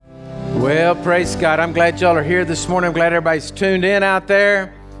Well, praise God. I'm glad y'all are here this morning. I'm glad everybody's tuned in out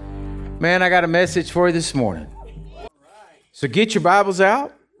there. Man, I got a message for you this morning. So get your Bibles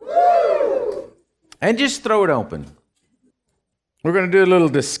out and just throw it open. We're going to do a little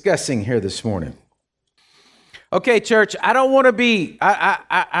discussing here this morning. Okay, church, I don't want to be,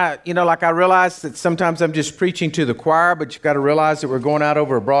 I realize that sometimes I'm just preaching to the choir, but you've got to realize that we're going out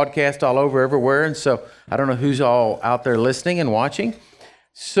over a broadcast all over everywhere. And so I don't know who's all out there listening and watching.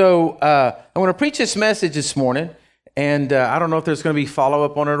 So I want to preach this message this morning, and I don't know if there's going to be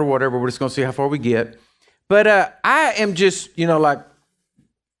follow-up on it or whatever. We're just going to see how far we get. But I am just,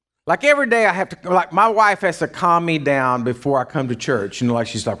 like every day I have to, like my wife has to calm me down before I come to church.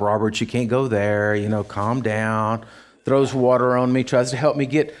 She's like, Robert, you can't go there, calm down, throws water on me, tries to help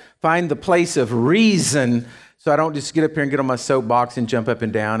me find the place of reason so I don't just get up here and get on my soapbox and jump up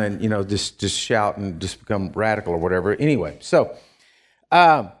and down and, just shout and just become radical or whatever. Anyway, so...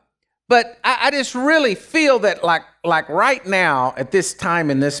 But I just really feel that like right now at this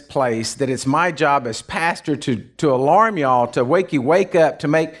time in this place, that it's my job as pastor to alarm y'all, to wake up, to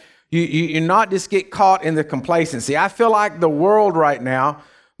make you not just get caught in the complacency. I feel like the world right now,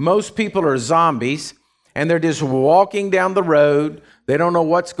 most people are zombies and they're just walking down the road. They don't know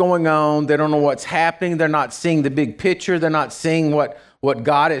what's going on. They don't know what's happening. They're not seeing the big picture. They're not seeing what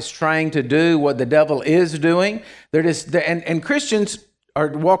God is trying to do, what the devil is doing. And Christians are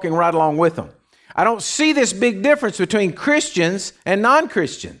walking right along with them. I don't see this big difference between Christians and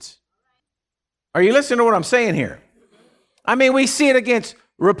non-Christians. Are you listening to what I'm saying here? I mean, we see it against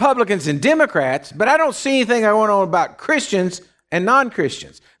Republicans and Democrats, but I don't see anything going on about Christians and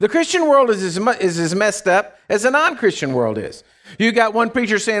non-Christians. The Christian world is as messed up as the non-Christian world is. You got one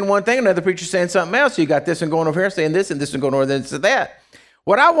preacher saying one thing, another preacher saying something else. You got this one going over here saying this, and this one going over there and saying that.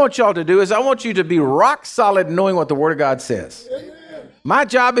 What I want y'all to do is I want you to be rock solid knowing what the Word of God says. My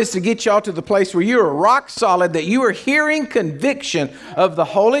job is to get y'all to the place where you are rock solid, that you are hearing conviction of the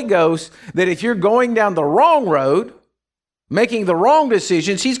Holy Ghost, that if you're going down the wrong road, making the wrong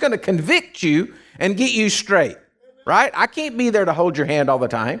decisions, He's going to convict you and get you straight, right? I can't be there to hold your hand all the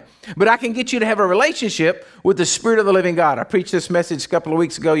time, but I can get you to have a relationship with the Spirit of the living God. I preached this message a couple of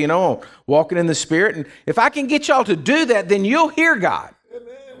weeks ago, on walking in the Spirit. And if I can get y'all to do that, then you'll hear God.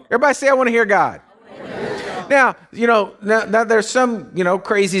 Everybody say, I want to hear God. Now, now there's some,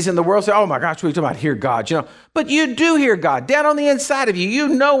 crazies in the world say, oh my gosh, we're talking about hear God, But you do hear God. Down on the inside of you, you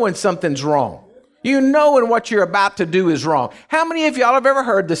know when something's wrong. You know when what you're about to do is wrong. How many of y'all have ever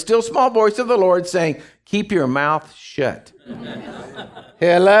heard the still small voice of the Lord saying, keep your mouth shut?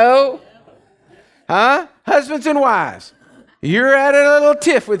 Hello? Huh? Husbands and wives, you're at a little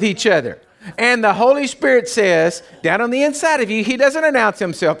tiff with each other. And the Holy Spirit says, down on the inside of you, He doesn't announce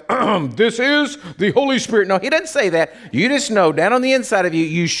Himself, this is the Holy Spirit. No, He doesn't say that. You just know down on the inside of you,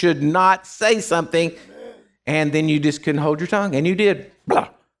 you should not say something. And then you just couldn't hold your tongue. And you did. Blah.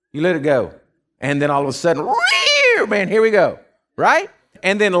 You let it go. And then all of a sudden, man, here we go. Right?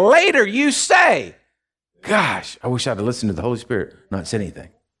 And then later you say, gosh, I wish I'd have listened to the Holy Spirit, not said anything.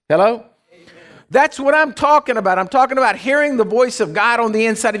 Hello? That's what I'm talking about. I'm talking about hearing the voice of God on the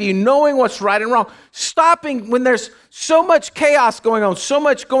inside of you, knowing what's right and wrong, stopping when there's so much chaos going on, so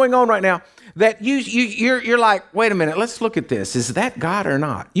much going on right now that you're like, wait a minute, let's look at this. Is that God or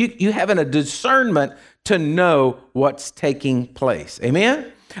not? You having a discernment to know what's taking place.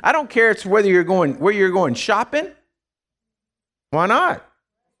 Amen? I don't care it's where you're going shopping. Why not?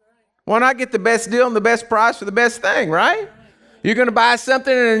 Why not get the best deal and the best price for the best thing, right? You're going to buy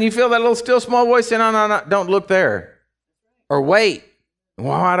something and you feel that little still small voice saying, no, don't look there. Or wait.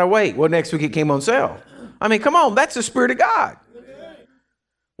 Why'd I wait? Well, next week it came on sale. I mean, come on, that's the Spirit of God.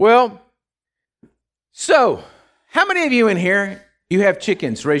 Well, so how many of you in here, you have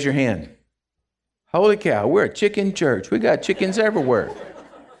chickens? Raise your hand. Holy cow, we're a chicken church. We got chickens everywhere.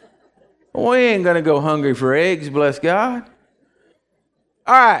 We ain't going to go hungry for eggs, bless God.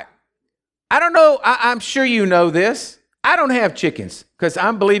 All right. I don't know. I'm sure you know this. I don't have chickens because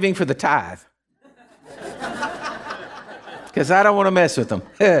I'm believing for the tithe. Because I don't want to mess with them.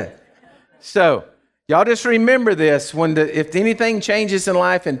 So y'all just remember this. If anything changes in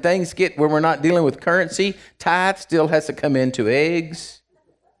life and things get where we're not dealing with currency, tithe still has to come into eggs,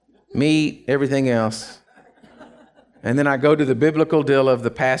 meat, everything else. And then I go to the biblical deal of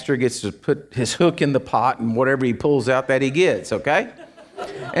the pastor gets to put his hook in the pot and whatever he pulls out that he gets, okay?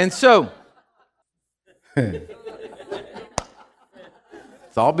 And so...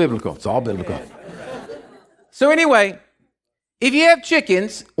 It's all biblical. It's all biblical. So anyway, if you have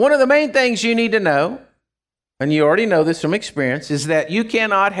chickens, one of the main things you need to know, and you already know this from experience, is that you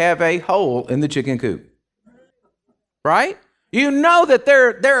cannot have a hole in the chicken coop. Right? You know that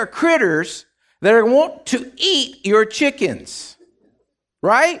there are critters that want to eat your chickens,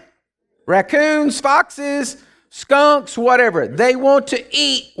 right? Raccoons, foxes, skunks, whatever. They want to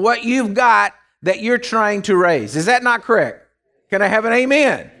eat what you've got that you're trying to raise. Is that not correct? Can I have an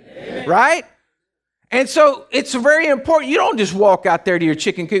amen? Amen. Right? And so it's very important. You don't just walk out there to your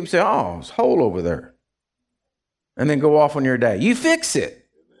chicken coop and say, oh, there's a hole over there, and then go off on your day. You fix it,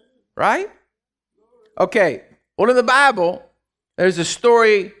 right? Okay, well, in the Bible, there's a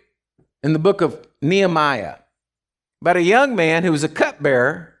story in the book of Nehemiah about a young man who was a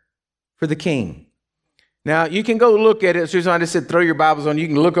cupbearer for the king. Now, you can go look at it. As soon as I just said throw your Bibles on, you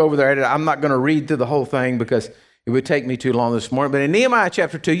can look over there at it. I'm not going to read through the whole thing because it would take me too long this morning. But in Nehemiah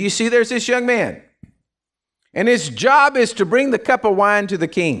chapter 2, you see there's this young man. And his job is to bring the cup of wine to the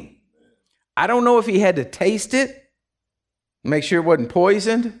king. I don't know if he had to taste it, make sure it wasn't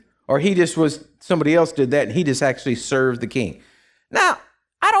poisoned, or he just was, somebody else did that and he just actually served the king. Now,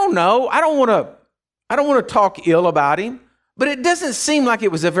 I don't know. I don't want to talk ill about him, but it doesn't seem like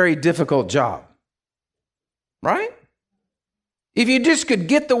it was a very difficult job. Right? If you just could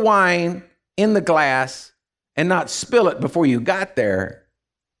get the wine in the glass and not spill it before you got there,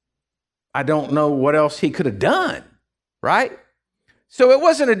 I don't know what else he could have done, right? So it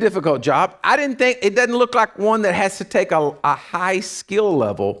wasn't a difficult job. It doesn't look like one that has to take a high skill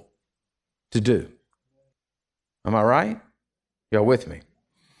level to do. Am I right? Y'all with me?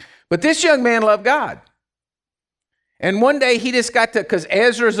 But this young man loved God. And one day he just got to, because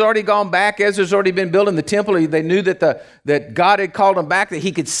Ezra's already gone back. Ezra's already been building the temple. They knew that God had called him back, that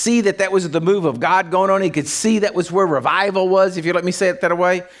he could see that was the move of God going on. He could see that was where revival was, if you let me say it that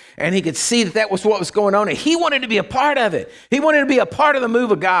way. And he could see that was what was going on. And he wanted to be a part of it. He wanted to be a part of the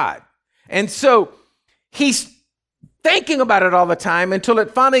move of God. And so he's thinking about it all the time until it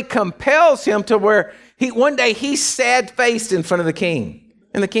finally compels him to where one day he's sad-faced in front of the king.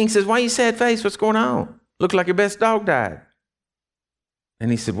 And the king says, why are you sad-faced? What's going on? Looked like your best dog died.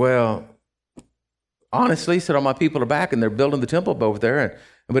 And he said, well, honestly, he said, all my people are back and they're building the temple over there,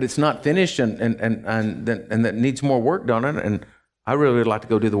 but it's not finished and that needs more work done on it, and I really would like to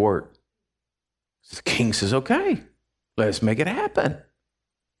go do the work. So the king says, okay, let's make it happen.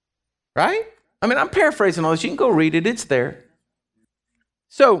 Right? I mean, I'm paraphrasing all this. You can go read it. It's there.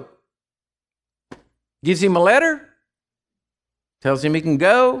 So, gives him a letter, tells him he can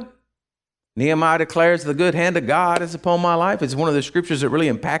go. Nehemiah declares the good hand of God is upon my life. It's one of the scriptures that really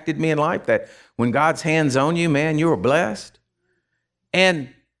impacted me in life, that when God's hand's on you, man, you are blessed. And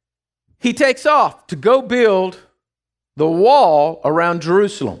he takes off to go build the wall around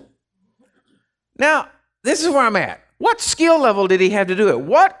Jerusalem. Now, this is where I'm at. What skill level did he have to do it?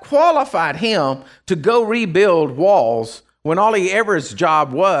 What qualified him to go rebuild walls when all his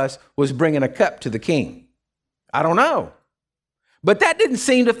job was bringing a cup to the king? I don't know. But that didn't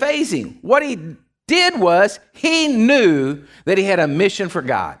seem to faze him. What he did was he knew that he had a mission for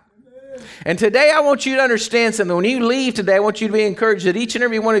God. And today I want you to understand something. When you leave today, I want you to be encouraged that each and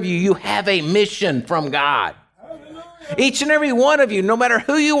every one of you have a mission from God. Each and every one of you, no matter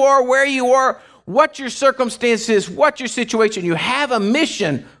who you are, where you are, what your circumstances, what your situation, you have a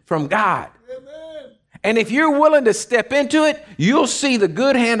mission from God. And if you're willing to step into it, you'll see the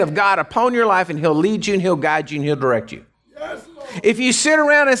good hand of God upon your life, and he'll lead you and he'll guide you and he'll direct you. Yes, if you sit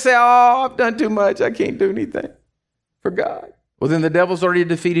around and say, oh, I've done too much, I can't do anything for God, well, then the devil's already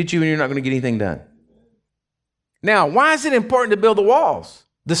defeated you and you're not going to get anything done. Now, why is it important to build the walls?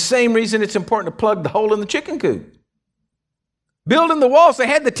 The same reason it's important to plug the hole in the chicken coop. Building the walls, they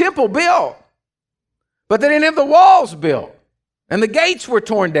had the temple built, but they didn't have the walls built, and the gates were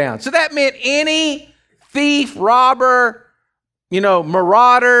torn down. So that meant any thief, robber,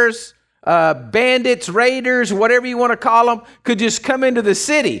 marauders, bandits, raiders, whatever you want to call them, could just come into the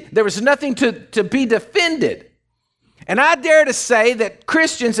city. There was nothing to be defended. And I dare to say that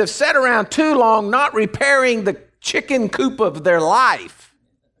Christians have sat around too long not repairing the chicken coop of their life.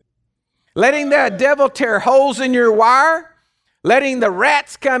 Letting the devil tear holes in your wire, letting the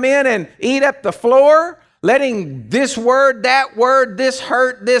rats come in and eat up the floor, letting this word, that word, this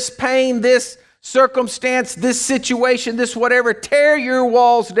hurt, this pain, this circumstance, this situation, this whatever, tear your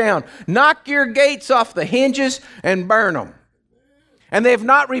walls down. Knock your gates off the hinges and burn them. And they've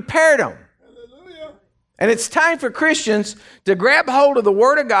not repaired them. And it's time for Christians to grab hold of the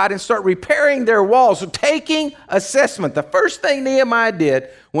Word of God and start repairing their walls. So taking assessment. The first thing Nehemiah did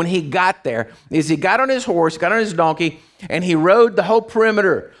when he got there is he got on his horse, got on his donkey, and he rode the whole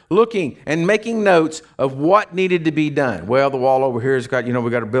perimeter looking and making notes of what needed to be done. Well, the wall over here has got, we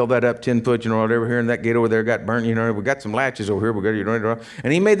got to build that up 10 foot, whatever here, and that gate over there got burnt, we got some latches over here,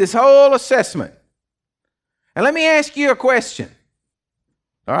 and he made this whole assessment. And let me ask you a question.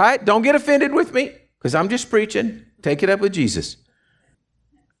 All right? Don't get offended with me because I'm just preaching. Take it up with Jesus.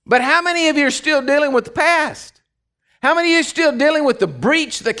 But how many of you are still dealing with the past? How many of you are still dealing with the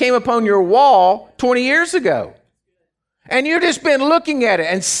breach that came upon your wall 20 years ago? And you've just been looking at it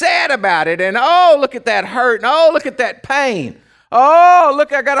and sad about it. And, oh, look at that hurt. And, oh, look at that pain. Oh,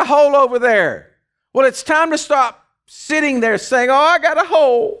 look, I got a hole over there. Well, it's time to stop sitting there saying, oh, I got a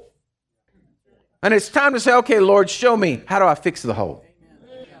hole. And it's time to say, okay, Lord, show me, how do I fix the hole?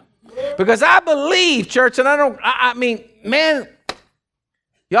 Because I believe, church, and I mean, man,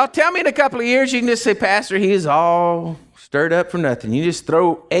 y'all tell me in a couple of years, you can just say, Pastor, he is all stirred up for nothing. You just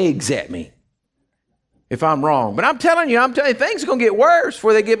throw eggs at me if I'm wrong. But I'm telling you, things are going to get worse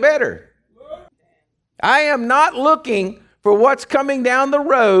before they get better. I am not looking for what's coming down the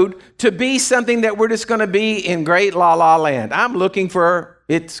road to be something that we're just going to be in great la la land. I'm looking for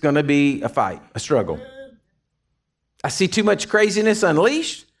it's going to be a fight, a struggle. I see too much craziness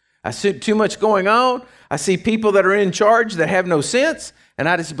unleashed. I see too much going on. I see people that are in charge that have no sense. And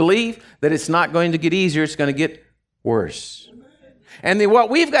I just believe that it's not going to get easier. It's going to get worse. And then what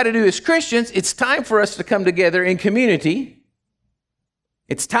we've got to do as Christians, it's time for us to come together in community.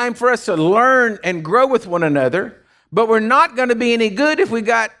 It's time for us to learn and grow with one another. But we're not going to be any good if we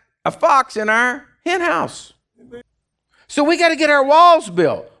got a fox in our hen house. So we got to get our walls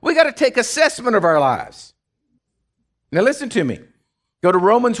built. We got to take assessment of our lives. Now listen to me. Go to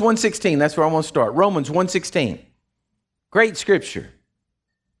Romans 1:16. That's where I want to start. Romans 1:16. Great scripture.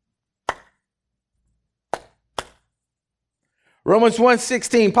 Romans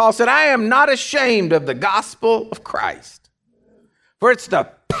 1:16, Paul said, I am not ashamed of the gospel of Christ. For it's the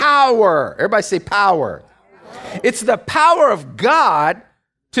power. Everybody say power. It's the power of God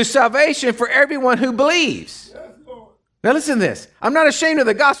to salvation for everyone who believes. Now listen to this. I'm not ashamed of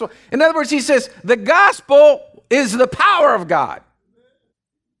the gospel. In other words, he says, the gospel is the power of God.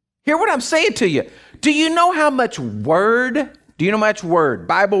 Hear what I'm saying to you. Do you know how much word,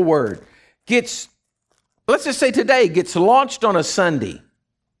 Bible word, gets, let's just say today, gets launched on a Sunday?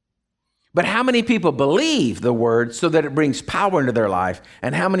 But how many people believe the word so that it brings power into their life?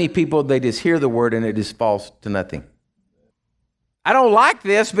 And how many people, they just hear the word and it just falls to nothing? I don't like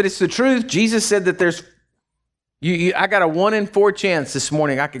this, but it's the truth. Jesus said that there's, I got a 1 in 4 chance this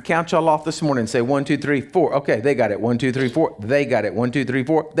morning. I could count y'all off this morning and say 1, 2, 3, 4. Okay, they got it. 1, 2, 3, 4. They got it. 1, 2, 3,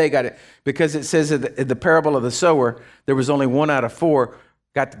 4. They got it. Because it says in the parable of the sower, there was only 1 out of 4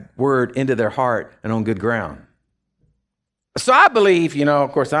 got the word into their heart and on good ground. So I believe,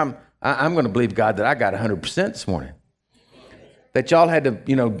 of course, I'm going to believe God that I got 100% this morning. That y'all had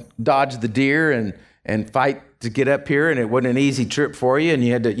to, dodge the deer and fight to get up here, and it wasn't an easy trip for you, and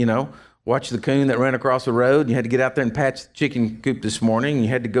you had to, watch the coon that ran across the road, and you had to get out there and patch the chicken coop this morning, and you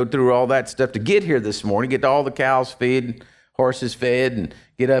had to go through all that stuff to get here this morning, get all the cows fed, horses fed, and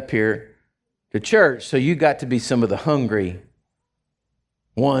get up here to church. So you got to be some of the hungry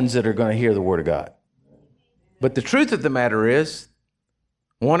ones that are going to hear the word of God. But the truth of the matter is,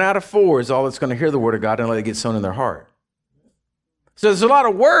 1 out of 4 is all that's going to hear the word of God and let it get sown in their heart. So there's a lot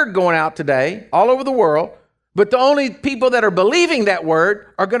of word going out today all over the world, but the only people that are believing that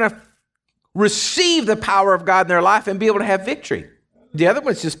word are going to receive the power of God in their life and be able to have victory. The other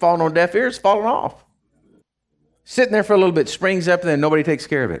one's just falling on deaf ears, falling off. Sitting there for a little bit, springs up, and then nobody takes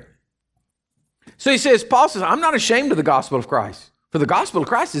care of it. So Paul says, I'm not ashamed of the gospel of Christ. For the gospel of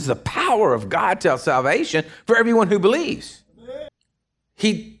Christ is the power of God to salvation for everyone who believes.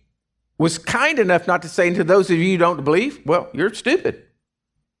 He was kind enough not to say to those of you who don't believe, well, you're stupid.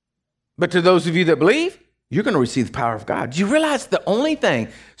 But to those of you that believe, you're going to receive the power of God. Do you realize the only thing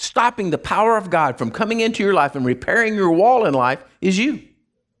stopping the power of God from coming into your life and repairing your wall in life is you?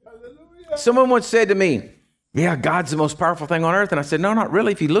 Hallelujah. Someone once said to me, yeah, God's the most powerful thing on earth. And I said, no, not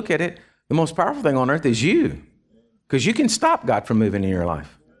really. If you look at it, the most powerful thing on earth is you. Because you can stop God from moving in your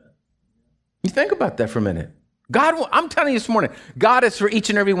life. You think about that for a minute. God, I'm telling you this morning, God is for each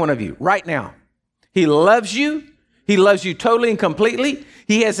and every one of you right now. He loves you. He loves you totally and completely.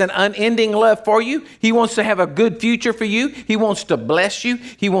 He has an unending love for you. He wants to have a good future for you. He wants to bless you.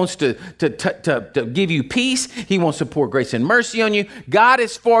 He wants to give you peace. He wants to pour grace and mercy on you. God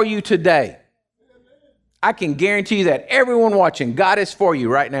is for you today. I can guarantee you that everyone watching, God is for you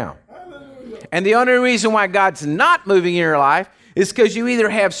right now. And the only reason why God's not moving in your life is because you either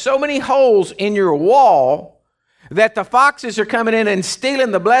have so many holes in your wall that the foxes are coming in and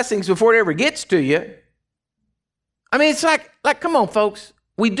stealing the blessings before it ever gets to you. I mean, it's like, come on, folks.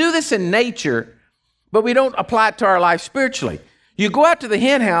 We do this in nature, but we don't apply it to our life spiritually. You go out to the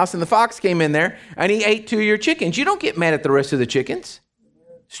hen house and the fox came in there and he ate 2 of your chickens. You don't get mad at the rest of the chickens.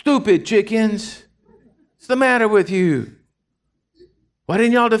 Stupid chickens. What's the matter with you? Why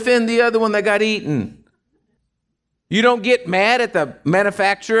didn't y'all defend the other one that got eaten? You don't get mad at the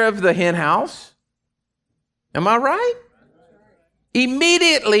manufacturer of the hen house. Am I right?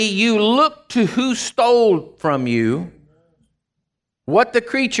 Immediately you look to who stole from you, what the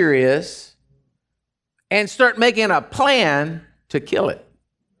creature is, and start making a plan to kill it.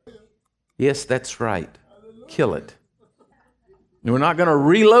 Yes, that's right. Kill it. We're not going to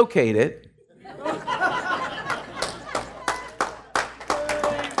relocate it.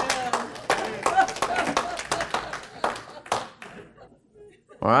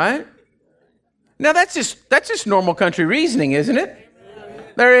 All right? Now that's just normal country reasoning, isn't it?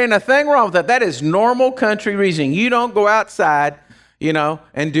 There ain't a thing wrong with that. That is normal country reasoning. You don't go outside,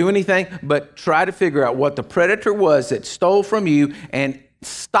 and do anything but try to figure out what the predator was that stole from you and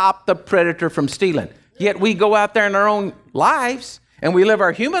stop the predator from stealing. Yet we go out there in our own lives and we live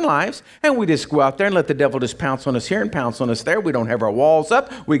our human lives and we just go out there and let the devil just pounce on us here and pounce on us there. We don't have our walls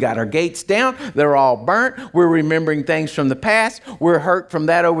up. We got our gates down. They're all burnt. We're remembering things from the past. We're hurt from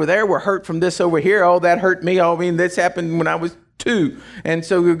that over there. We're hurt from this over here. Oh, that hurt me. Oh, this happened when I was 2. And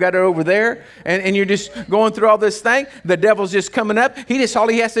so we've got it over there. And you're just going through all this thing. The devil's just coming up. All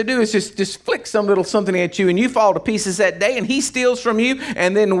he has to do is just flick some little something at you and you fall to pieces that day and he steals from you.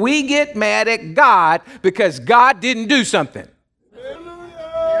 And then we get mad at God because God didn't do something.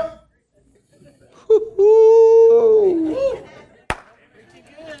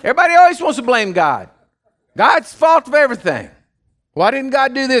 Everybody always wants to blame God. God's fault of everything. Why didn't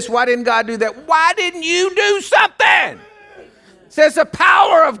God do this? Why didn't God do that? Why didn't you do something? It says the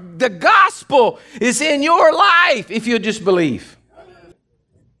power of the gospel is in your life if you just believe.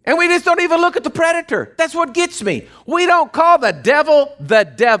 And we just don't even look at the predator. That's what gets me. We don't call the devil the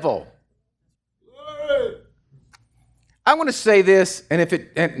devil. I'm going to say this,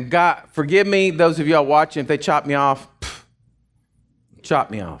 and God, forgive me, those of y'all watching, if they chop me off, chop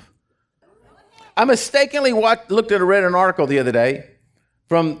me off. I mistakenly read an article the other day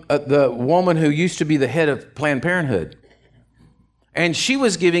from the woman who used to be the head of Planned Parenthood. And she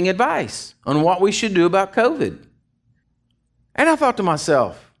was giving advice on what we should do about COVID. And I thought to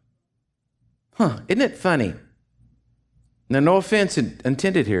myself, isn't it funny? Now, no offense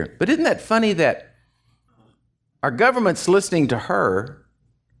intended here, but isn't that funny that our government's listening to her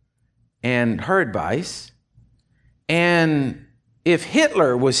and her advice, and if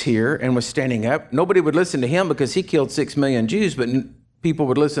Hitler was here and was standing up, nobody would listen to him because he killed 6 million Jews, but people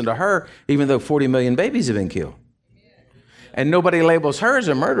would listen to her even though 40 million babies have been killed. And nobody labels her as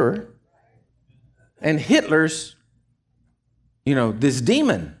a murderer. And Hitler's, this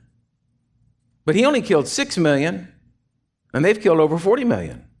demon. But he only killed 6 million, and they've killed over 40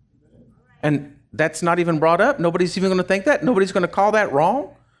 million. And that's not even brought up. Nobody's even going to think that. Nobody's going to call that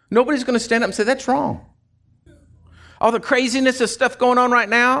wrong. Nobody's going to stand up and say, that's wrong. All the craziness of stuff going on right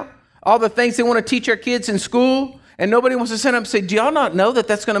now, all the things they want to teach our kids in school, and nobody wants to stand up and say, do y'all not know that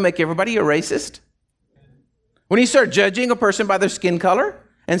that's going to make everybody a racist? When you start judging a person by their skin color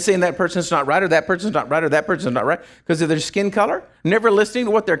and saying that person's not right or that person's not right or that person's not right because of their skin color, never listening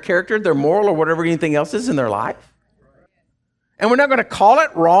to what their character, their moral, or whatever anything else is in their life. And we're not going to call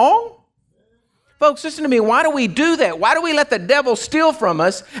it wrong? Folks, listen to me. Why do we do that? Why do we let the devil steal from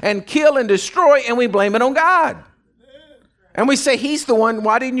us and kill and destroy and we blame it on God? And we say, he's the one.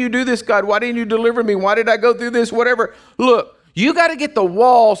 Why didn't you do this, God? Why didn't you deliver me? Why did I go through this? Whatever. Look, you got to get the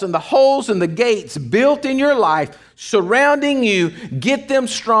walls and the holes and the gates built in your life surrounding you. Get them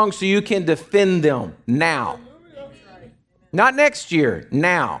strong so you can defend them now. Not next year,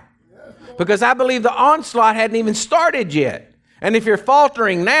 now. Because I believe the onslaught hadn't even started yet. And if you're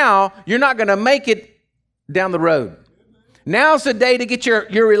faltering now, you're not going to make it down the road. Now's the day to get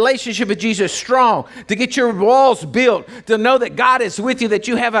your relationship with Jesus strong, to get your walls built, to know that God is with you, that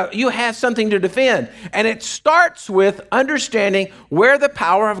you have something to defend. And it starts with understanding where the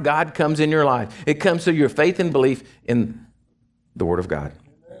power of God comes in your life. It comes through your faith and belief in the Word of God.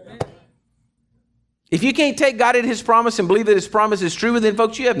 If you can't take God at His promise and believe that His promise is true, then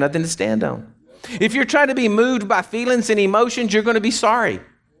folks, you have nothing to stand on. If you're trying to be moved by feelings and emotions, you're going to be sorry.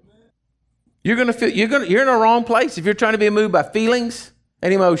 You're in the wrong place if you're trying to be moved by feelings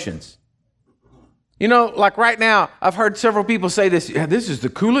and emotions. Like right now, I've heard several people say this. Yeah, this is the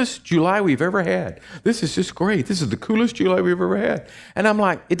coolest July we've ever had. This is just great. This is the coolest July we've ever had. And I'm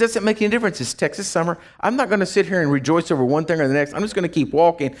like, it doesn't make any difference. It's Texas summer. I'm not going to sit here and rejoice over one thing or the next. I'm just going to keep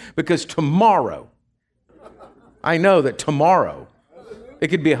walking because tomorrow, I know that tomorrow, it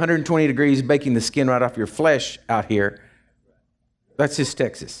could be 120 degrees, baking the skin right off your flesh out here. That's just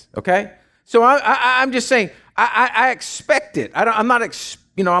Texas, okay? So I'm just saying, I expect it. I'm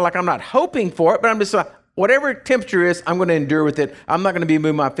not hoping for it, but I'm just like, whatever temperature is, I'm going to endure with it. I'm not going to be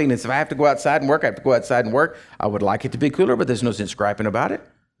moving my feelings. If I have to go outside and work, I have to go outside and work. I would like it to be cooler, but there's no sense griping about it.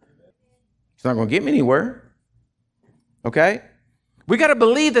 It's not going to get me anywhere. Okay? We got to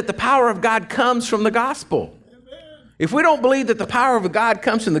believe that the power of God comes from the gospel. If we don't believe that the power of God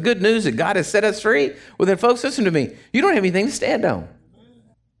comes from the good news that God has set us free, well then, folks, listen to me. You don't have anything to stand on.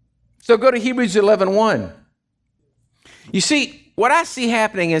 So go to Hebrews 11:1. You see, what I see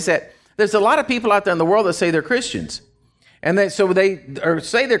happening is that there's a lot of people out there in the world that say they're Christians. And they say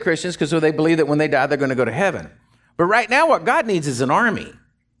they're Christians because they believe that when they die, they're going to go to heaven. But right now, what God needs is an army.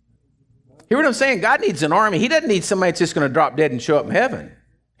 Hear what I'm saying? God needs an army. He doesn't need somebody that's just going to drop dead and show up in heaven.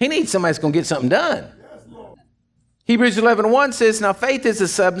 He needs somebody that's going to get something done. Hebrews 11:1 says, now faith is the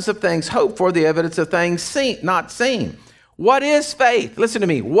substance of things hoped for, the evidence of things not seen. What is faith? Listen to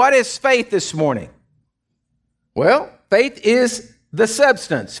me. What is faith this morning? Well, faith is the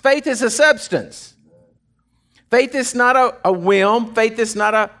substance. Faith is a substance. Faith is not a whim. Faith is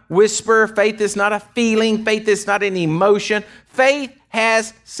not a whisper. Faith is not a feeling. Faith is not an emotion. Faith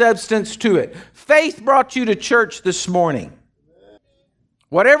has substance to it. Faith brought you to church this morning.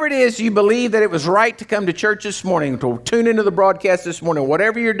 Whatever it is, you believe that it was right to come to church this morning, to tune into the broadcast this morning,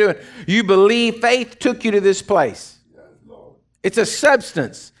 whatever you're doing, you believe faith took you to this place. It's a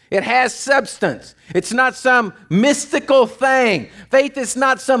substance. It has substance. It's not some mystical thing. Faith is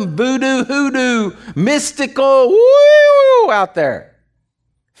not some voodoo, hoodoo, mystical woo out there.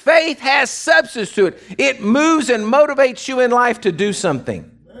 Faith has substance to it. It moves and motivates you in life to do something.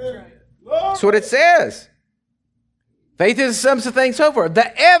 That's what it says. Faith is the substance of things hoped for,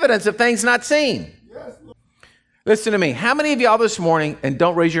 the evidence of things not seen. Listen to me. How many of y'all this morning, and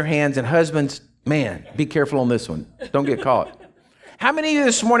don't raise your hands, and husbands, man, be careful on this one. Don't get caught. How many of you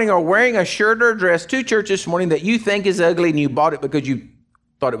this morning are wearing a shirt or a dress to church this morning that you think is ugly and you bought it because you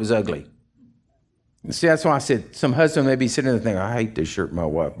thought it was ugly? See, that's why I said some husband may be sitting there thinking, I hate this shirt my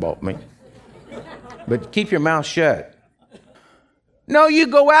wife bought me. But keep your mouth shut. No, you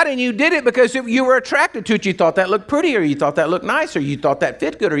go out and you did it because you were attracted to it. You thought that looked pretty, or you thought that looked nice, or you thought that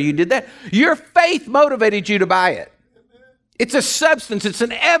fit good, or you did that. Your faith motivated you to buy it. It's a substance. It's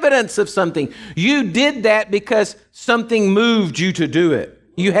an evidence of something. You did that because something moved you to do it.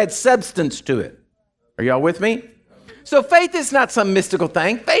 You had substance to it. Are y'all with me? So faith is not some mystical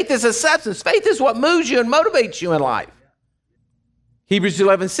thing. Faith is a substance. Faith is what moves you and motivates you in life. Hebrews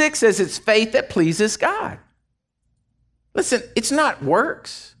 11:6 says it's faith that pleases God. Listen, it's not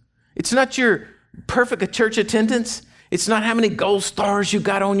works. It's not your perfect church attendance. It's not how many gold stars you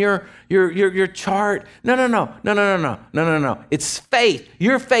got on your chart. No. It's faith.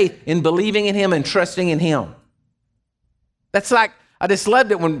 Your faith in believing in Him and trusting in Him. That's like, I just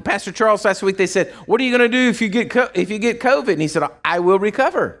loved it when Pastor Charles last week, they said, what are you going to do if you get COVID? And he said, I will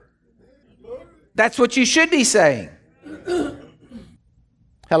recover. That's what you should be saying.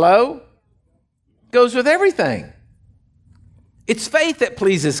 Hello? Goes with everything. It's faith that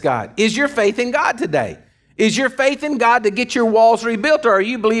pleases God. Is your faith in God today? Is your faith in God to get your walls rebuilt, or are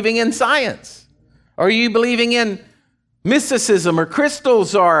you believing in science? Are you believing in mysticism or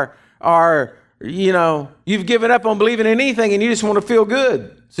crystals, or you've given up on believing in anything and you just want to feel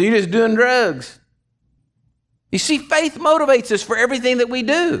good, so you're just doing drugs? You see, faith motivates us for everything that we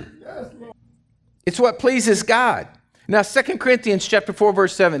do. It's what pleases God. Now, 2 Corinthians chapter 4,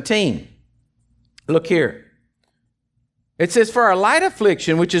 verse 17. Look here. It says, for our light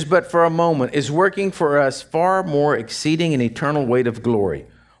affliction, which is but for a moment, is working for us far more exceeding an eternal weight of glory,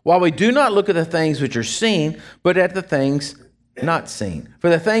 while we do not look at the things which are seen, but at the things not seen. For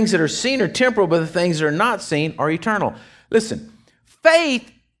the things that are seen are temporal, but the things that are not seen are eternal. Listen,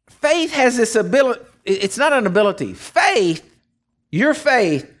 faith has this ability. It's not an ability. Faith, your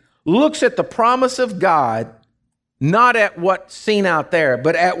faith, looks at the promise of God, not at what's seen out there,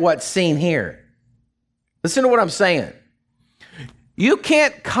 but at what's seen here. Listen to what I'm saying. You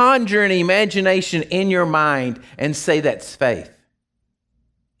can't conjure an imagination in your mind and say that's faith.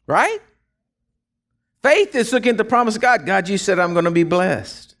 Right? Faith is looking at the promise of God. God, you said I'm going to be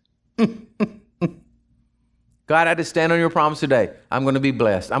blessed. God, I just stand on your promise today. I'm going to be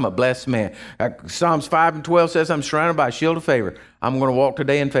blessed. I'm a blessed man. Psalms 5:12 says I'm surrounded by a shield of favor. I'm going to walk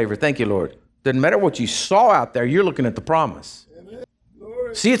today in favor. Thank you, Lord. Doesn't matter what you saw out there. You're looking at the promise.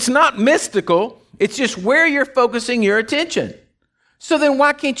 See, it's not mystical. It's just where you're focusing your attention. So then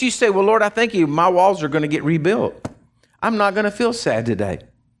why can't you say, well, Lord, I thank you. My walls are going to get rebuilt. I'm not going to feel sad today.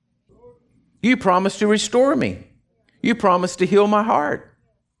 You promised to restore me. You promised to heal my heart.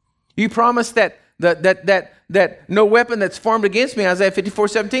 You promised that no weapon that's formed against me, Isaiah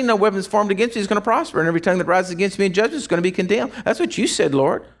 54:17, no weapon that's formed against me is going to prosper, and every tongue that rises against me in judgment is going to be condemned. That's what you said,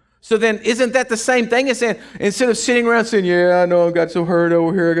 Lord. So then isn't that the same thing as saying, instead of sitting around saying, yeah, I know I got so hurt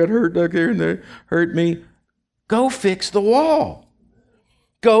over here, I got hurt back there and there, hurt me. Go fix the wall.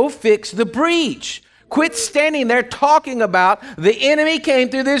 Go fix the breach. Quit standing there talking about the enemy came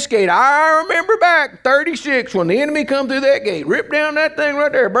through this gate. I remember back 36 when the enemy come through that gate, ripped down that thing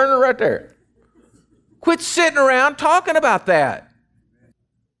right there, burn it right there. Quit sitting around talking about that.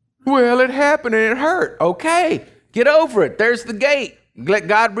 Well, it happened and it hurt. Okay, get over it. There's the gate. Let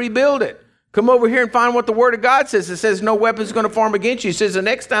God rebuild it. Come over here and find what the Word of God says. It says no weapon's going to form against you. It says the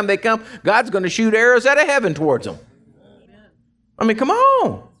next time they come, God's going to shoot arrows out of heaven towards them. I mean, come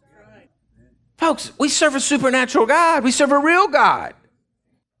on. Folks, we serve a supernatural God. We serve a real God.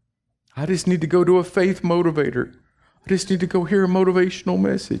 I just need to go to a faith motivator. I just need to go hear a motivational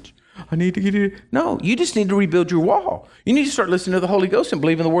message. I need to get it. No, you just need to rebuild your wall. You need to start listening to the Holy Ghost and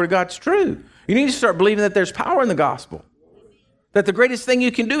believing the Word of God's true. You need to start believing that there's power in the gospel. That the greatest thing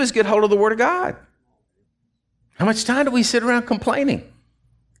you can do is get hold of the Word of God. How much time do we sit around complaining?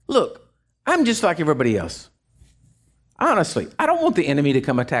 Look, I'm just like everybody else. Honestly, I don't want the enemy to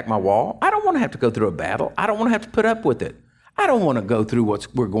come attack my wall. I don't want to have to go through a battle. I don't want to have to put up with it. I don't want to go through what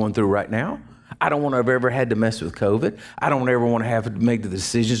we're going through right now. I don't want to have ever had to mess with COVID. I don't ever want to have to make the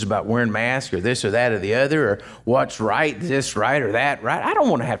decisions about wearing masks or this or that or the other or what's right, this right or that right. I don't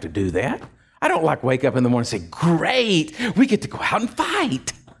want to have to do that. I don't like wake up in the morning and say, great, we get to go out and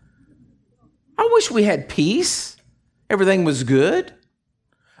fight. I wish we had peace. Everything was good.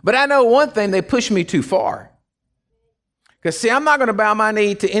 But I know one thing, they push me too far. Because see, I'm not going to bow my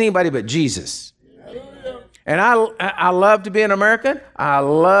knee to anybody but Jesus. And I love to be an American. I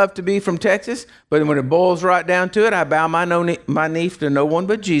love to be from Texas. But when it boils right down to it, I bow my knee to no one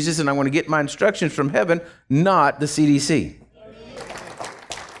but Jesus. And I'm going to get my instructions from heaven, not the CDC.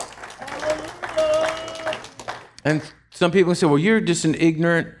 And some people say, well, you're just an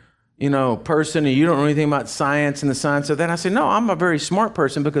ignorant, person, and you don't know anything about science and the science of that. I say, no, I'm a very smart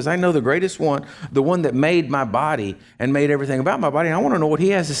person because I know the greatest one, the one that made my body and made everything about my body. And I want to know what he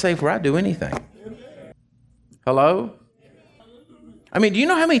has to say before I do anything. Hello? I mean, do you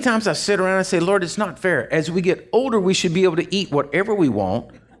know how many times I sit around and say, Lord, it's not fair. As we get older, we should be able to eat whatever we want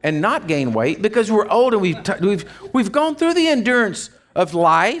and not gain weight because we're old and we've gone through the endurance of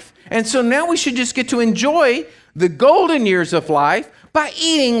life. And so now we should just get to enjoy the golden years of life by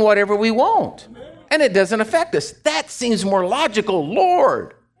eating whatever we want. And it doesn't affect us. That seems more logical,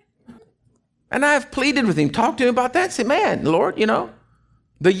 Lord. And I've pleaded with him, talked to him about that. Say, man, Lord,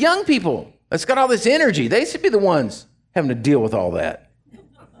 the young people that's got all this energy, they should be the ones having to deal with all that.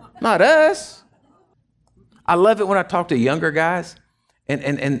 Not us. I love it when I talk to younger guys and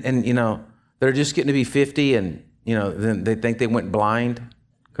they're just getting to be 50 and, then they think they went blind.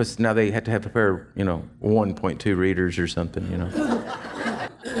 Because now they have to have a pair of, 1.2 readers or something,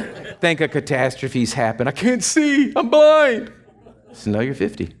 Think a catastrophe's happened. I can't see. I'm blind. So now you're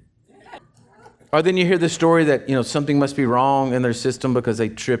 50. Or then you hear the story that, something must be wrong in their system because they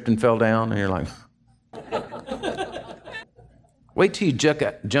tripped and fell down. And you're like, wait till you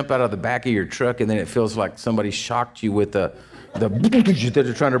jump out of the back of your truck and then it feels like somebody shocked you with that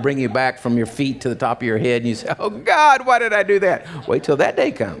are trying to bring you back from your feet to the top of your head, and you say, oh God, why did I do that? Wait till that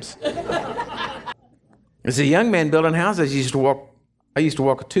day comes. As a young man building houses, I used to walk a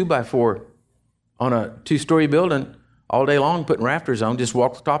 2x4 on a 2-story building all day long, putting rafters on, just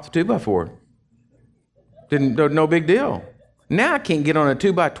walk the top of the 2x4. No big deal. Now I can't get on a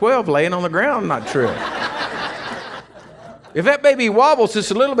 2x12 laying on the ground, not true. If that baby wobbles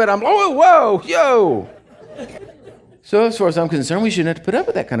just a little bit, I'm, whoa, yo. So as far as I'm concerned, we shouldn't have to put up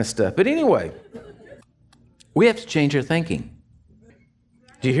with that kind of stuff. But anyway, we have to change our thinking.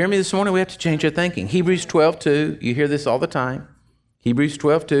 Do you hear me this morning? We have to change our thinking. Hebrews 12:2, you hear this all the time. Hebrews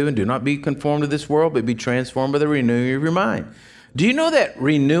 12:2, and do not be conformed to this world, but be transformed by the renewing of your mind. Do you know that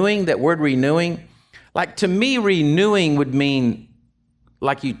renewing, that word renewing, like to me, renewing would mean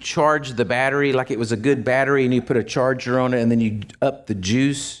like you charge the battery, like it was a good battery and you put a charger on it and then you up the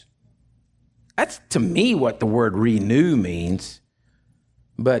juice. That's, to me, what the word renew means,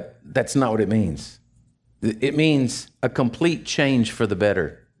 but that's not what it means. It means a complete change for the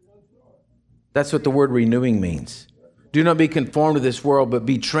better. That's what the word renewing means. Do not be conformed to this world, but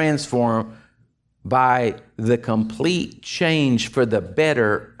be transformed by the complete change for the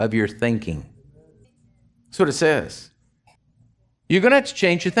better of your thinking. That's what it says. You're going to have to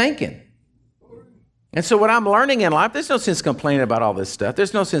change your thinking. And so what I'm learning in life, there's no sense complaining about all this stuff.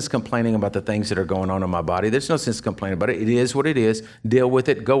 There's no sense complaining about the things that are going on in my body. There's no sense complaining about it. It is what it is. Deal with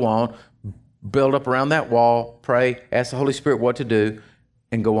it. Go on. Build up around that wall. Pray. Ask the Holy Spirit what to do.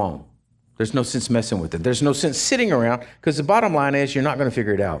 And go on. There's no sense messing with it. There's no sense sitting around because the bottom line is you're not going to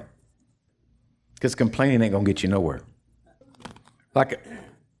figure it out. Because complaining ain't going to get you nowhere. Like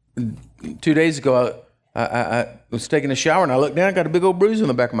 2 days ago, I was taking a shower and I looked down, I got a big old bruise on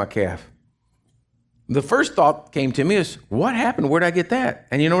the back of my calf. The first thought came to me is, what happened? Where'd I get that?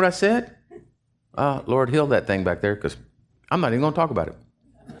 And you know what I said? Lord, heal that thing back there, because I'm not even going to talk about it.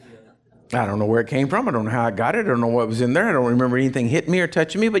 I don't know where it came from. I don't know how I got it. I don't know what was in there. I don't remember anything hitting me or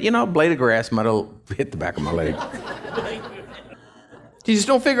touching me, but a blade of grass might have hit the back of my leg. You just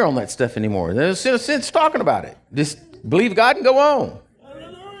don't figure on that stuff anymore. There's no sense talking about it. Just believe God and go on.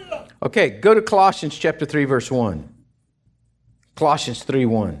 Okay, go to Colossians chapter 3, verse 1. Colossians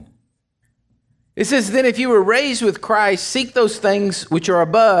 3:1. It says, then if you were raised with Christ, seek those things which are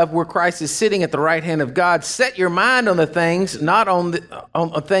above, where Christ is sitting at the right hand of God. Set your mind on the things, not on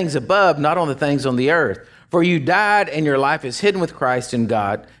things above, not on the things on the earth. For you died, and your life is hidden with Christ in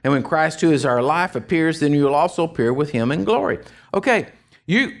God. And when Christ, who is our life, appears, then you will also appear with him in glory. Okay,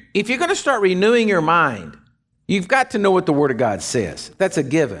 if you're going to start renewing your mind, you've got to know what the Word of God says. That's a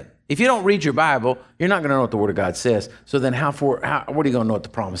given. If you don't read your Bible, you're not going to know what the Word of God says. So then what are you going to know what the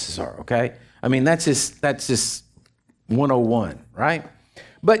promises are, okay? I mean, that's just 101, right?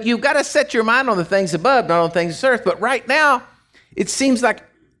 But you've got to set your mind on the things above, not on things on earth. But right now, it seems like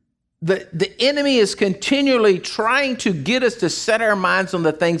the enemy is continually trying to get us to set our minds on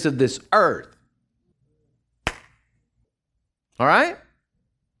the things of this earth. All right?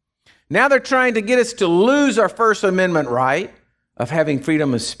 Now they're trying to get us to lose our First Amendment right of having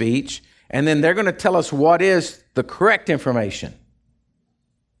freedom of speech. And then they're going to tell us what is the correct information.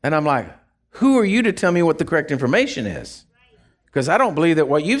 And I'm like, who are you to tell me what the correct information is? Because I don't believe that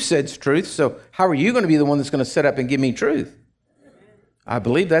what you've said is truth. So how are you going to be the one that's going to set up and give me truth? I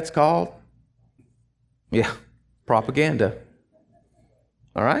believe that's called, propaganda.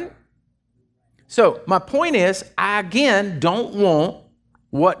 All right? So my point is, I again don't want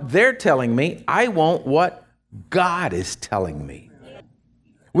what they're telling me. I want what God is telling me.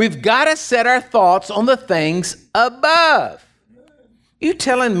 We've got to set our thoughts on the things above. You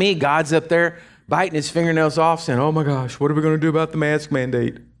telling me God's up there biting his fingernails off saying, oh my gosh, what are we going to do about the mask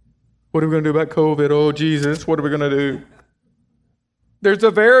mandate? What are we going to do about COVID? Oh, Jesus, what are we going to do? There's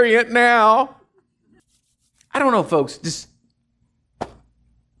a variant now. I don't know, folks.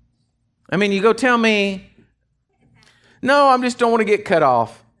 You go tell me, no, I just don't want to get cut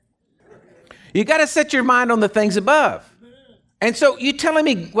off. You got to set your mind on the things above. And so you telling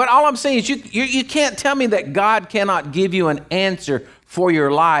me, all I'm saying is you can't tell me that God cannot give you an answer for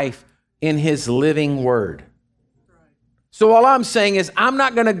your life in his living word. So all I'm saying is I'm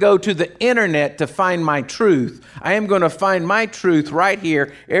not going to go to the internet to find my truth. I am going to find my truth right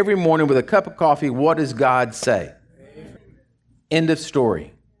here every morning with a cup of coffee. What does God say? End of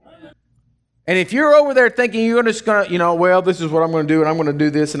story. And if you're over there thinking you're just going to, this is what I'm going to do, and I'm going to do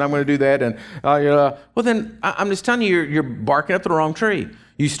this, and I'm going to do that, and well, then I'm just telling you, you're barking up the wrong tree.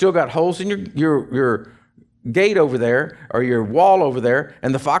 You still got holes in your gate over there, or your wall over there,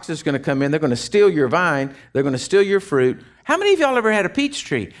 and the foxes are going to come in. They're going to steal your vine. They're going to steal your fruit. How many of y'all ever had a peach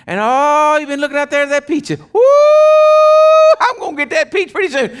tree? And you've been looking out there at that peach. Woo! I'm going to get that peach pretty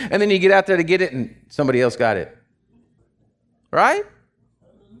soon. And then you get out there to get it, and somebody else got it. Right?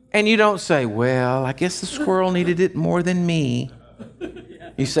 And you don't say, well, I guess the squirrel needed it more than me.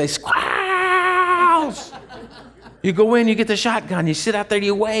 You say, squirrels. You go in, you get the shotgun, you sit out there,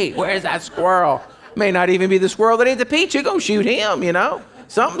 you wait. Where's that squirrel? May not even be the squirrel that ate the peach. You're going to shoot him,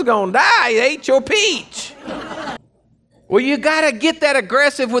 Something's going to die. He ate your peach. Well, you got to get that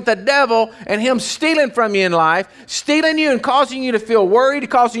aggressive with the devil and him stealing from you in life, stealing you and causing you to feel worried,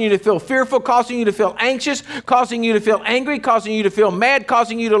 causing you to feel fearful, causing you to feel anxious, causing you to feel angry, causing you to feel mad,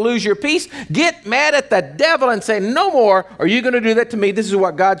 causing you to lose your peace. Get mad at the devil and say, no more. Are you going to do that to me? This is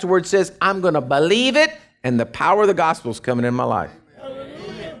what God's word says. I'm going to believe it, and the power of the gospel is coming in my life.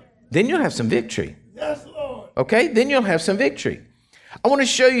 Then you'll have some victory. Yes, Lord. Okay? Then you'll have some victory. I want to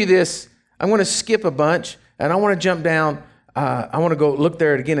show you this. I'm going to skip a bunch, and I want to jump down. I want to go look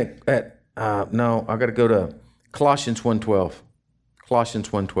there again I got to go to Colossians 1:12. Colossians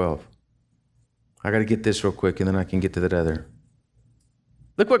 1:12. I got to get this real quick, and then I can get to that other.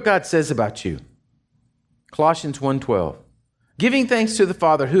 Look what God says about you. Colossians 1:12. Giving thanks to the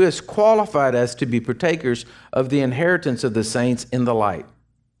Father who has qualified us to be partakers of the inheritance of the saints in the light.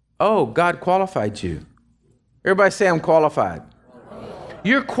 Oh, God qualified you. Everybody say, I'm qualified.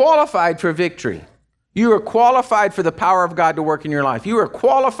 You're qualified for victory. You are qualified for the power of God to work in your life. You are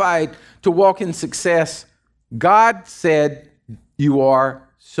qualified to walk in success. God said you are,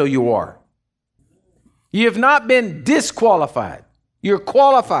 so you are. You have not been disqualified. You're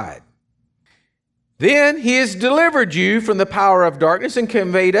qualified. Then he has delivered you from the power of darkness and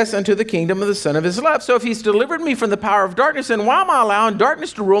conveyed us unto the kingdom of the Son of his love. So if he's delivered me from the power of darkness, then why am I allowing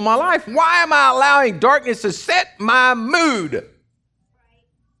darkness to rule my life? Why am I allowing darkness to set my mood?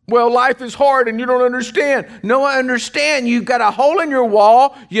 Well, life is hard and you don't understand. No, I understand. You've got a hole in your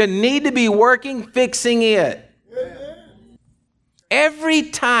wall. You need to be working, fixing it. Every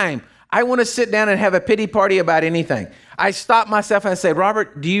time I want to sit down and have a pity party about anything, I stop myself and I say,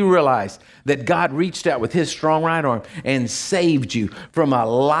 Robert, do you realize that God reached out with his strong right arm and saved you from a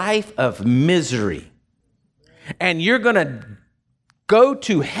life of misery? And you're going to go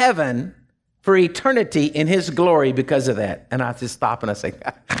to heaven for eternity in his glory because of that. And I just stop and I say,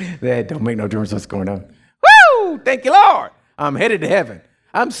 that don't make no difference what's going on. Woo! Thank you, Lord. I'm headed to heaven.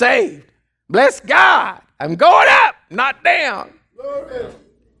 I'm saved. Bless God. I'm going up, not down. Glory.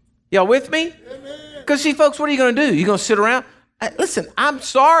 Y'all with me? Because see, folks, what are you going to do? You're going to sit around? Listen, I'm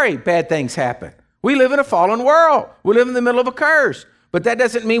sorry bad things happen. We live in a fallen world. We live in the middle of a curse. But that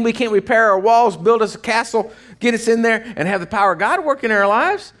doesn't mean we can't repair our walls, build us a castle, get us in there, and have the power of God work in our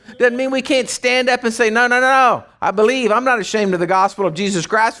lives. Doesn't mean we can't stand up and say, no, no, no, no. I believe. I'm not ashamed of the gospel of Jesus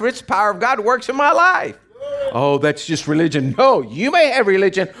Christ, for it's the power of God that works in my life. Oh, that's just religion. No, you may have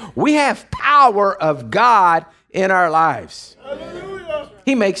religion. We have power of God in our lives. Hallelujah.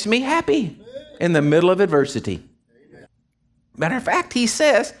 He makes me happy in the middle of adversity. Matter of fact, he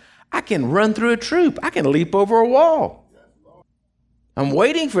says, I can run through a troop. I can leap over a wall. I'm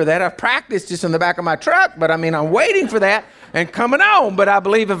waiting for that. I've practiced this in the back of my truck, but I'm waiting for that and coming on. But I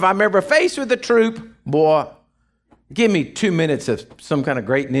believe if I'm ever faced with a troop, boy, give me 2 minutes of some kind of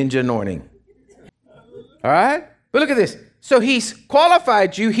great ninja anointing. All right? But look at this. So he's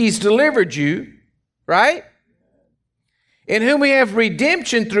qualified you. He's delivered you, right? In whom we have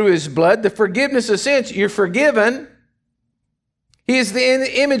redemption through his blood, the forgiveness of sins. You're forgiven. He is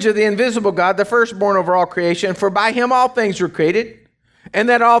the image of the invisible God, the firstborn over all creation. For by him all things were created, and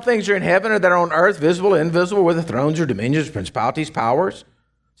that all things are in heaven or that are on earth, visible, invisible, whether thrones or dominions, principalities, powers.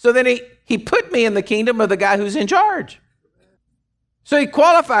 So then he put me in the kingdom of the guy who's in charge. So he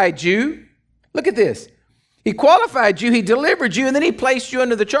qualified you. Look at this. He qualified you, he delivered you, and then he placed you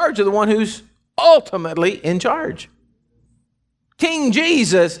under the charge of the one who's ultimately in charge. King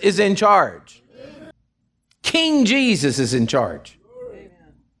Jesus is in charge. King Jesus is in charge.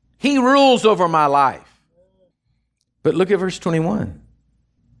 He rules over my life. But look at verse 21.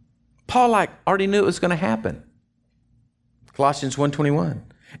 Paul already knew it was going to happen. Colossians 1:21.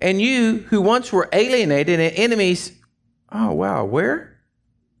 And you who once were alienated and enemies. Oh, wow. Where?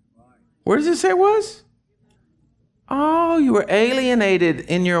 Where does it say it was? Oh, you were alienated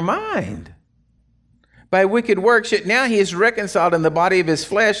in your mind by wicked works, yet now he is reconciled in the body of his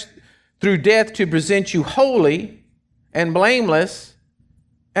flesh through death to present you holy and blameless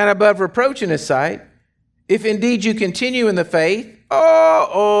and above reproach in his sight. If indeed you continue in the faith,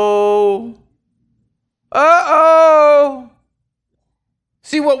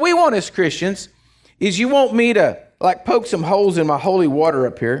 See, what we want as Christians is you want me to poke some holes in my holy water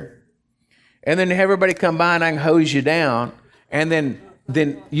up here, and then everybody come by and I can hose you down, and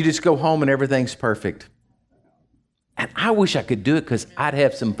then you just go home and everything's perfect. And I wish I could do it because I'd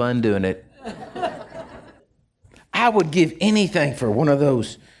have some fun doing it. I would give anything for one of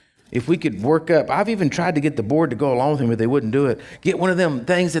those. If we could work up, I've even tried to get the board to go along with him, but they wouldn't do it. Get one of them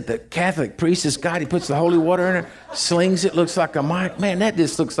things that the Catholic priest has got. He puts the holy water in it, slings it, looks like a mic. Man, that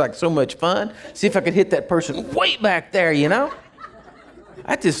just looks like so much fun. See if I could hit that person way back there,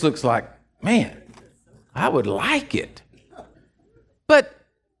 That just looks like, man, I would like it. But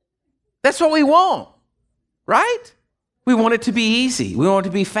that's what we want, right? We want it to be easy. We want it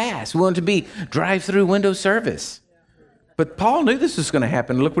to be fast. We want it to be drive-through window service. But Paul knew this was going to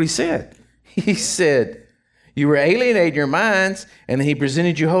happen. Look what he said. He said, you were alienated in your minds, and then he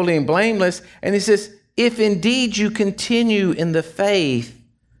presented you holy and blameless. And he says, if indeed you continue in the faith,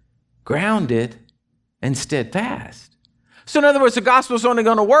 grounded and steadfast. So in other words, the gospel is only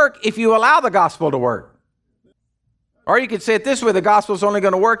going to work if you allow the gospel to work. Or you could say it this way, the gospel is only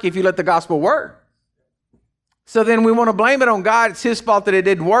going to work if you let the gospel work. So then we want to blame it on God. It's his fault that it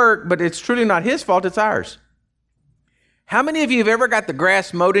didn't work, but it's truly not his fault, it's ours. How many of you have ever got the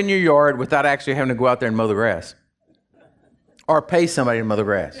grass mowed in your yard without actually having to go out there and mow the grass? Or pay somebody to mow the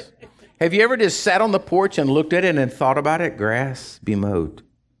grass? Have you ever just sat on the porch and looked at it and thought about it? Grass be mowed.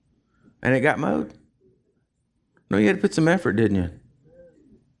 And it got mowed? No, you had to put some effort, didn't you?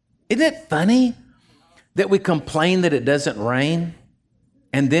 Isn't it funny that we complain that it doesn't rain,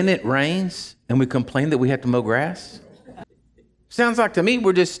 and then it rains, and we complain that we have to mow grass? Sounds like to me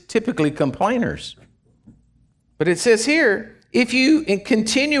we're just typically complainers. But it says here, if you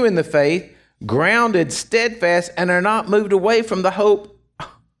continue in the faith, grounded, steadfast, and are not moved away from the hope.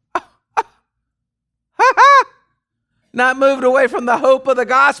 Not moved away from the hope of the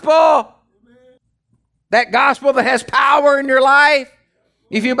gospel. That gospel that has power in your life.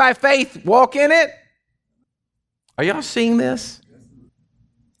 If you by faith walk in it. Are y'all seeing this?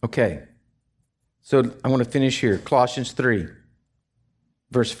 Okay. So I want to finish here. Colossians 3,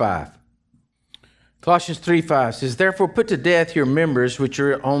 verse 5. Colossians 3:5 says, therefore put to death your members which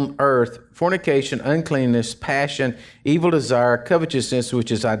are on earth, fornication, uncleanness, passion, evil desire, covetousness,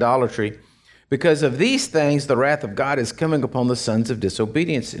 which is idolatry. Because of these things, the wrath of God is coming upon the sons of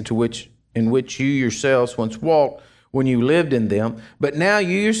disobedience, in which you yourselves once walked when you lived in them. But now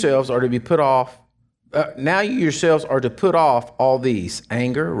you yourselves are to be put off. Now you yourselves are to put off all these: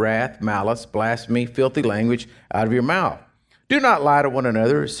 anger, wrath, malice, blasphemy, filthy language out of your mouth. Do not lie to one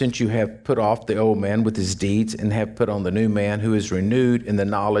another, since you have put off the old man with his deeds and have put on the new man, who is renewed in the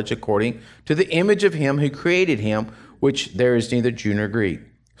knowledge according to the image of him who created him, which there is neither Jew nor Greek,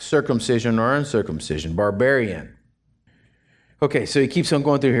 circumcision or uncircumcision, barbarian. Okay, so he keeps on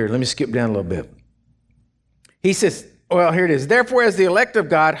going through here. Let me skip down a little bit. He says, well, here it is. Therefore, as the elect of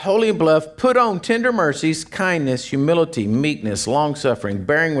God, holy and beloved, put on tender mercies, kindness, humility, meekness, long-suffering,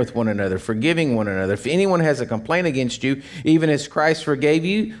 bearing with one another, forgiving one another. If anyone has a complaint against you, even as Christ forgave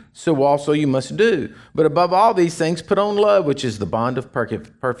you, so also you must do. But above all these things, put on love, which is the bond of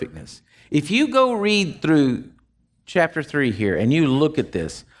perfectness. If you go read through chapter 3 here and you look at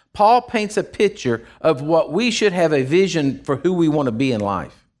this, Paul paints a picture of what we should have a vision for who we want to be in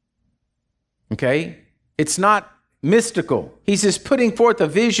life. Okay? It's not mystical. He's just putting forth a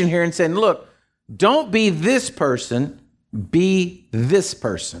vision here and saying, look, don't be this person, be this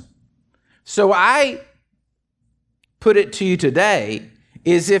person. So I put it to you today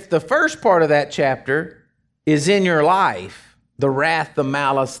is if the first part of that chapter is in your life, the wrath, the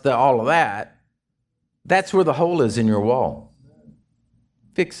malice, all of that, that's where the hole is in your wall.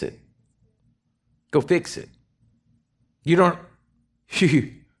 Fix it. Go fix it. You don't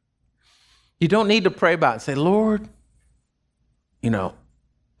need to pray about it and say, Lord,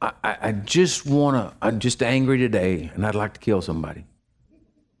 I'm just angry today and I'd like to kill somebody.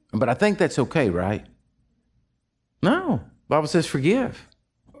 But I think that's okay, right? No. The Bible says forgive.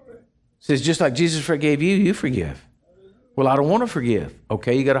 It says just like Jesus forgave you, you forgive. Well, I don't want to forgive.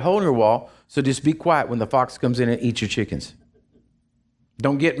 Okay, you got a hole in your wall, so just be quiet when the fox comes in and eats your chickens.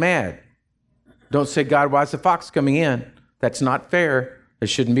 Don't get mad. Don't say, God, why is the fox coming in? That's not fair. There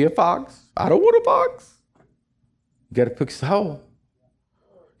shouldn't be a fox. I don't want a fox. You got to fix the hole.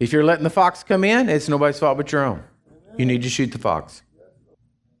 If you're letting the fox come in, it's nobody's fault but your own. You need to shoot the fox.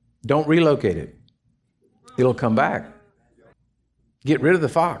 Don't relocate it. It'll come back. Get rid of the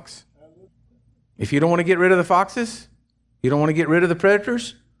fox. If you don't want to get rid of the foxes, you don't want to get rid of the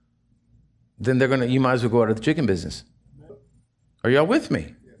predators, then you might as well go out of the chicken business. Are y'all with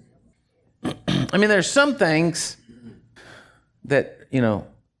me? I mean, there's some things that,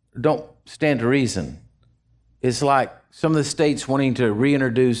 don't stand to reason. It's like some of the states wanting to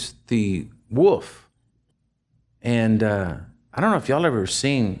reintroduce the wolf. And I don't know if y'all ever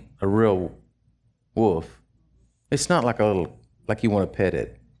seen a real wolf. It's not like like you want to pet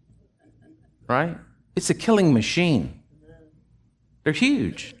it, right? It's a killing machine. They're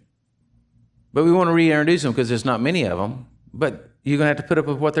huge. But we want to reintroduce them because there's not many of them. But you're going to have to put up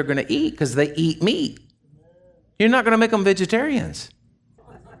with what they're going to eat because they eat meat. You're not going to make them vegetarians.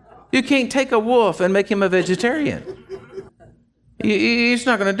 You can't take a wolf and make him a vegetarian. He's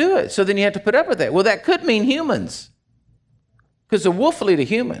not going to do it. So then you have to put up with that. Well, that could mean humans because a wolf will eat a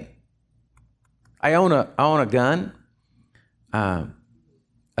human. I own a gun, a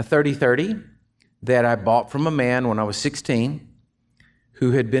 30-30 that I bought from a man when I was 16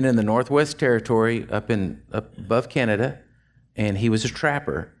 who had been in the Northwest Territory up above Canada. And he was a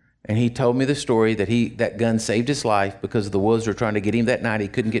trapper, and he told me the story that that gun saved his life because the wolves were trying to get him that night. He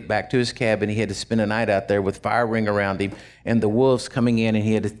couldn't get back to his cabin. He had to spend a night out there with fire ring around him, and the wolves coming in,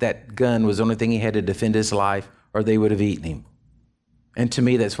 and that gun was the only thing he had to defend his life, or they would have eaten him. And to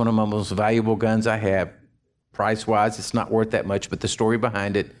me, that's one of my most valuable guns I have. Price-wise, it's not worth that much, but the story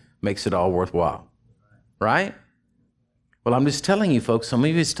behind it makes it all worthwhile, right? Well, I'm just telling you, folks, some of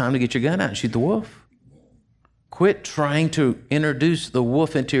you, it's time to get your gun out and shoot the wolf. Quit trying to introduce the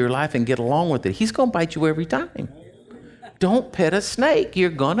wolf into your life and get along with it. He's going to bite you every time. Don't pet a snake. You're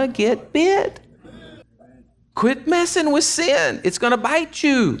going to get bit. Quit messing with sin. It's going to bite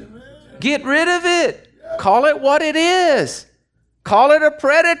you. Get rid of it. Call it what it is. Call it a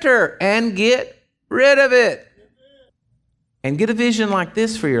predator and get rid of it. And get a vision like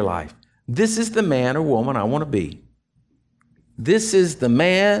this for your life. This is the man or woman I want to be. This is the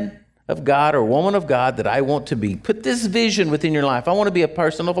man of God or woman of God that I want to be. Put this vision within your life. I want to be a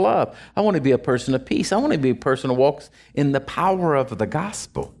person of love. I want to be a person of peace. I want to be a person who walks in the power of the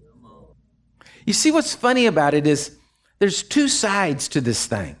gospel. You see, what's funny about it is there's two sides to this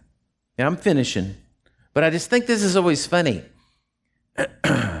thing. And I'm finishing, but I just think this is always funny.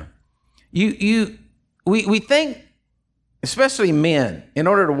 We think, especially men, in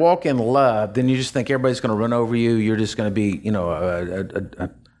order to walk in love, then you just think everybody's going to run over you. You're just going to be, a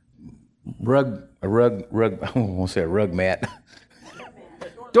rug, I won't say a rug mat.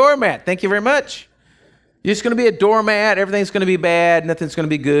 Doormat. Thank you very much. You're just going to be a doormat. Everything's going to be bad. Nothing's going to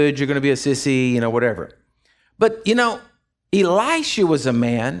be good. You're going to be a sissy, whatever. But, Elisha was a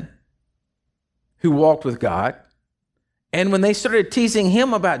man who walked with God. And when they started teasing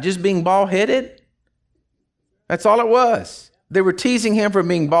him about just being bald-headed, that's all it was. They were teasing him for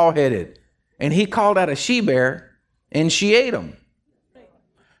being bald-headed. And he called out a she-bear, and she ate him.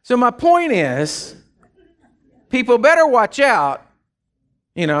 So my point is, people better watch out,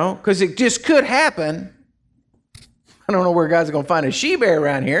 because it just could happen. I don't know where guys are going to find a she-bear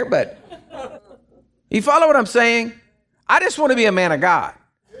around here, but you follow what I'm saying? I just want to be a man of God.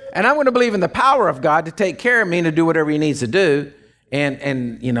 And I'm going to believe in the power of God to take care of me and to do whatever he needs to do.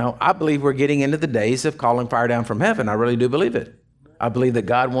 And I believe we're getting into the days of calling fire down from heaven. I really do believe it. I believe that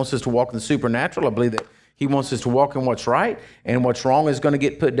God wants us to walk in the supernatural. I believe that he wants us to walk in what's right, and what's wrong is going to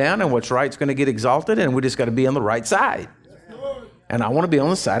get put down, and what's right is going to get exalted, and we just got to be on the right side. And I want to be on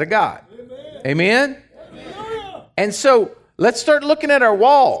the side of God. Amen? And so let's start looking at our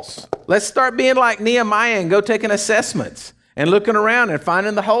walls. Let's start being like Nehemiah and go taking assessments and looking around and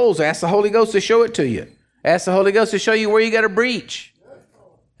finding the holes. Ask the Holy Ghost to show it to you. Ask the Holy Ghost to show you where you got to breach.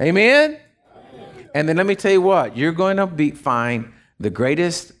 Amen? And then let me tell you what, you're going to find the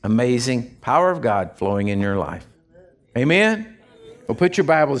greatest, amazing power of God flowing in your life. Amen? Well, put your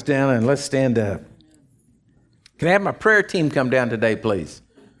Bibles down and let's stand up. Can I have my prayer team come down today, please?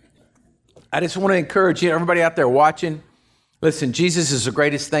 I just want to encourage you, everybody out there watching, listen, Jesus is the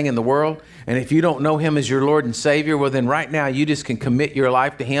greatest thing in the world. And if you don't know him as your Lord and Savior, well, then right now you just can commit your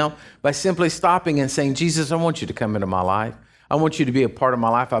life to him by simply stopping and saying, Jesus, I want you to come into my life. I want you to be a part of my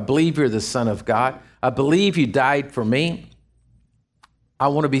life. I believe you're the Son of God. I believe you died for me. I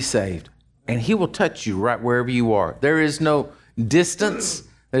want to be saved. And he will touch you right wherever you are. There is no distance.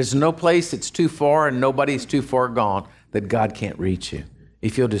 There's no place that's too far and nobody's too far gone that God can't reach you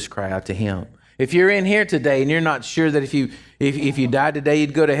if you'll just cry out to him. If you're in here today and you're not sure that if you died today,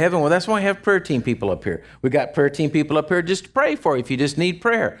 you'd go to heaven, well, that's why we have prayer team people up here. We got prayer team people up here just to pray for you if you just need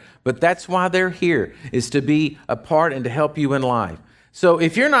prayer. But that's why they're here, is to be a part and to help you in life. So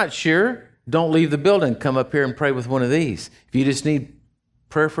if you're not sure, don't leave the building. Come up here and pray with one of these. If you just need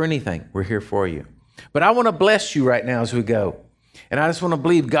prayer for anything, we're here for you. But I want to bless you right now as we go. And I just want to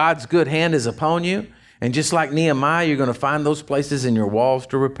believe God's good hand is upon you. And just like Nehemiah, you're going to find those places in your walls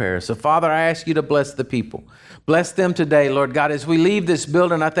to repair. So, Father, I ask you to bless the people. Bless them today, Lord God. As we leave this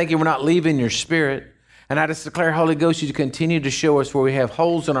building, I thank you we're not leaving your spirit. And I just declare, Holy Ghost, you to continue to show us where we have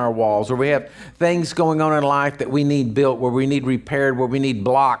holes in our walls, where we have things going on in life that we need built, where we need repaired, where we need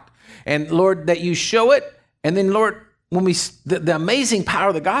blocked. And, Lord, that you show it. And then, Lord, when the amazing power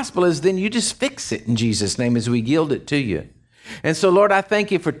of the gospel is then you just fix it in Jesus' name as we yield it to you. And so, Lord, I thank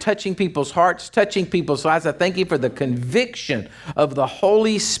you for touching people's hearts, touching people's lives. I thank you for the conviction of the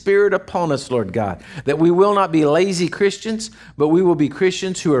Holy Spirit upon us, Lord God, that we will not be lazy Christians, but we will be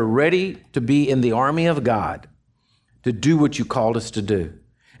Christians who are ready to be in the army of God, to do what you called us to do.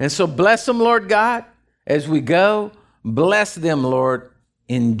 And so bless them, Lord God, as we go. Bless them, Lord,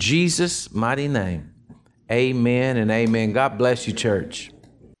 in Jesus' mighty name. Amen and amen. God bless you, church.